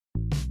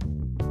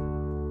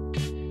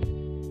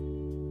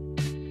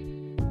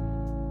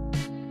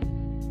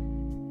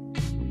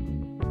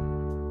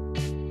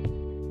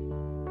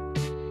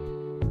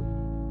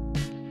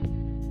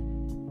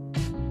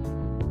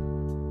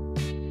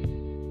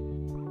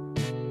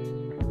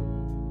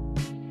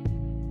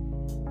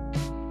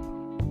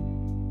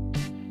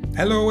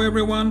Hello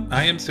everyone,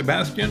 I am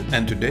Sebastian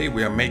and today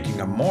we are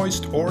making a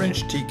moist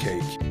orange tea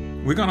cake.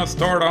 We're gonna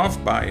start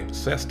off by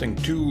zesting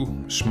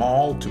 2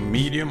 small to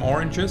medium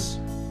oranges.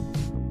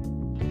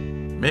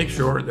 Make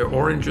sure the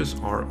oranges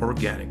are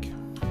organic.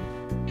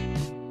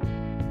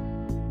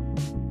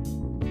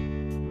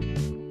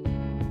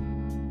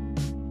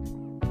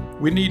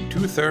 We need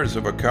 2/3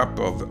 of a cup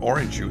of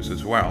orange juice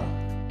as well.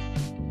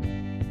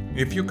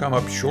 If you come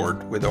up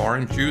short with the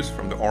orange juice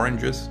from the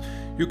oranges,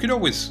 you could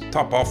always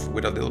top off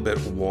with a little bit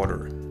of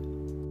water.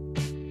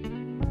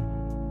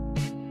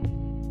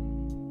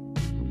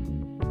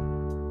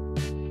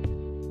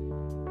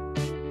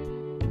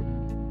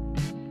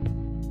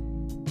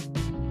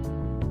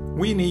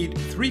 We need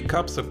 3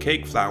 cups of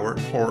cake flour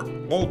or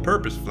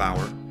all-purpose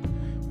flour.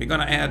 We're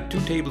gonna add 2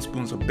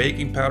 tablespoons of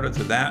baking powder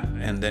to that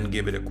and then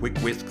give it a quick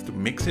whisk to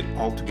mix it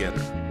all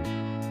together.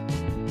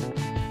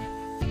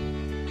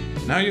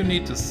 Now you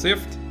need to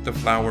sift the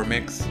flour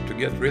mix to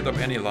get rid of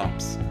any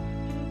lumps.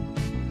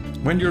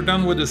 When you're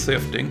done with the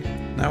sifting,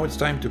 now it's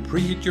time to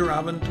preheat your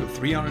oven to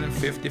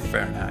 350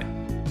 Fahrenheit.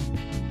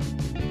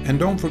 And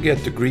don't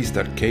forget to grease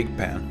that cake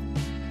pan.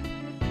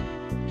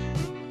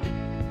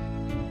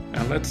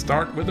 And let's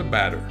start with the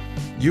batter.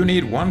 You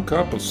need 1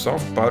 cup of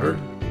soft butter.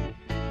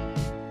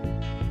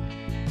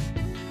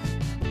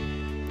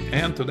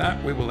 And to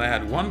that we will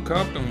add 1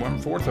 cup and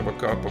 1/4 of a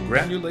cup of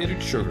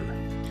granulated sugar.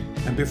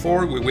 And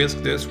before we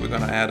whisk this, we're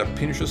gonna add a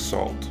pinch of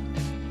salt.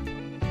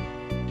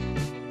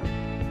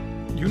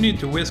 You need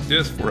to whisk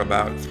this for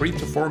about 3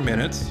 to 4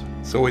 minutes,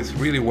 so it's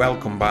really well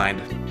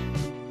combined.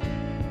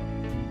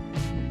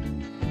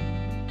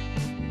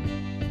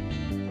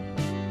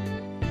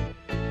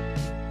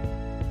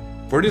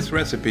 For this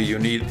recipe you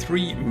need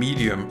 3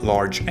 medium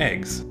large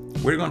eggs.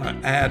 We're gonna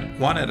add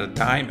 1 at a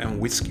time and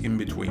whisk in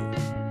between.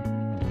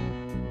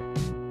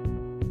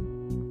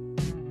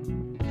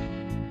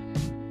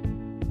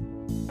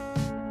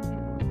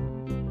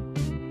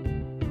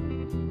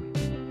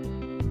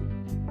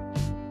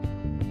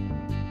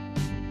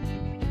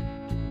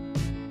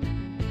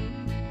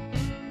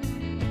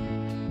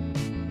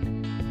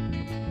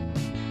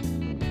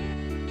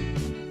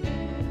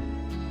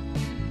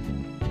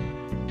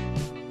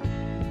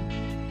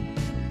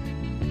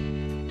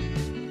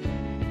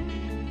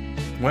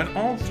 When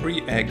all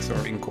 3 eggs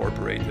are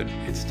incorporated,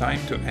 it's time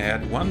to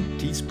add 1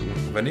 teaspoon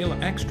vanilla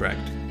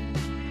extract.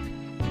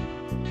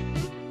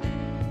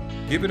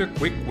 Give it a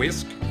quick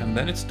whisk and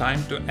then it's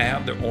time to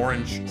add the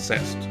orange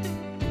zest.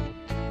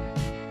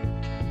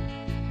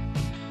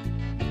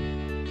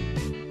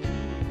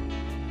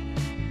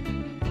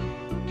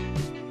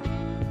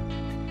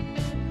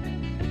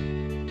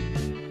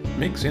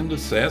 Mix in the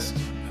zest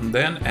and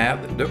then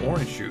add the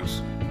orange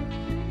juice.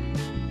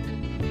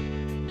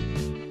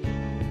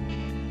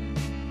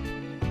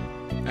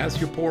 As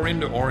you pour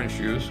in the orange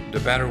juice, the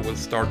batter will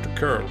start to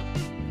curl.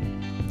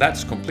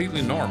 That's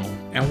completely normal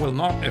and will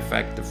not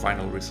affect the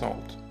final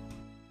result.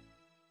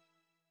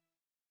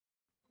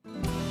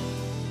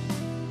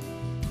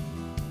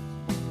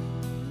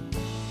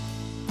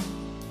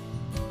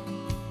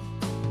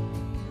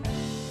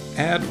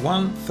 Add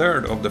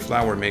 1/3 of the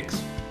flour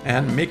mix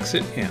and mix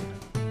it in.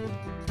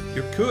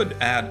 You could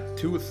add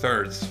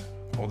 2/3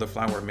 of the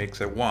flour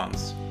mix at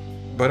once.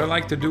 But I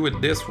like to do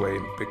it this way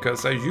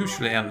because I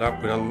usually end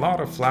up with a lot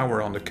of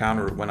flour on the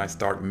counter when I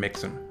start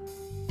mixing.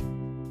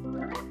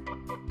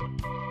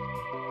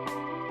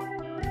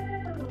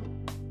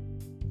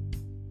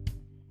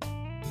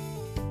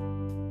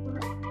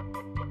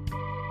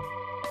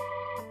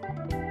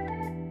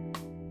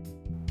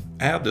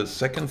 Add the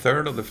second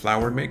third of the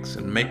flour mix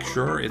and make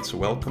sure it's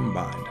well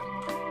combined.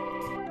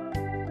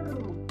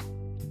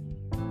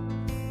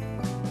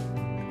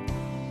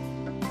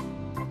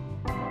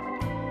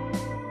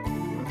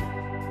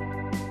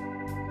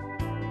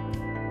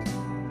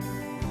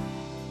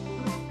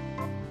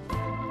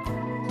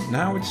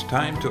 Now it's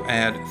time to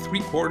add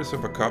 3/4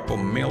 of a cup of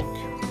milk.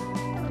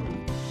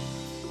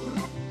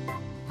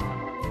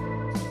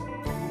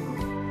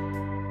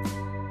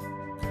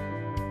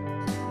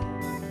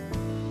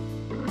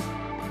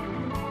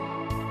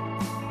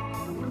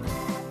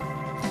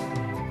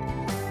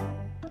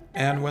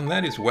 And when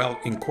that is well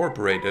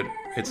incorporated,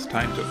 it's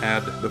time to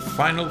add the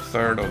final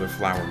third of the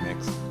flour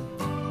mix.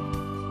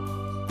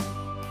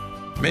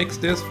 Mix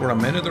this for a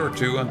minute or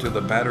 2 until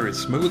the batter is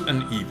smooth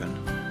and even.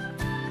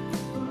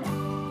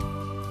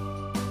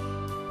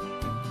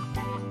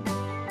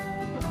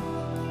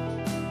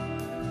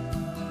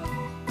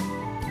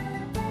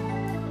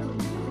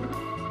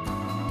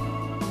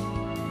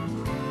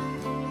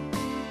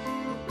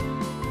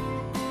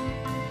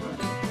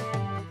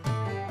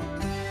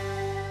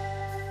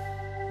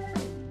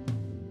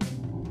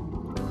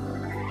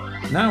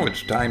 Now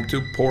it's time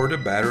to pour the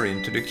batter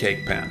into the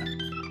cake pan.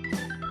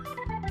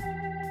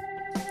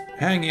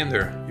 Hang in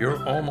there,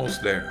 you're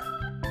almost there.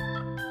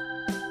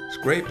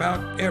 Scrape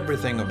out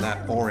everything of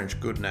that orange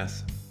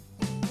goodness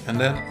and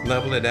then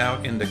level it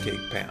out in the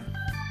cake pan.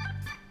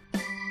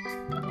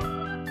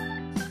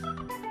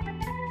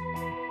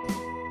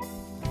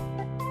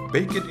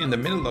 Bake it in the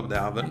middle of the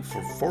oven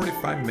for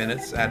 45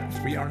 minutes at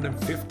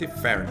 350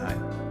 Fahrenheit.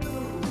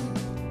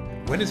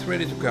 When it's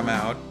ready to come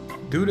out,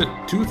 do the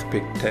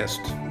toothpick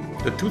test.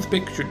 The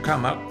toothpick should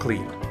come out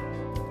clean.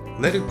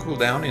 Let it cool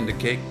down in the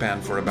cake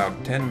pan for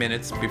about 10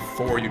 minutes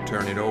before you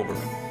turn it over.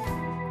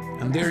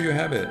 And there you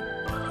have it.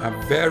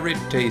 A very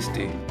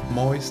tasty,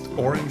 moist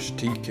orange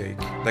tea cake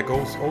that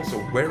goes also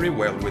very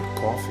well with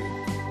coffee.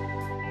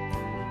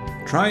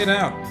 Try it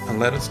out and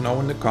let us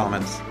know in the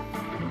comments.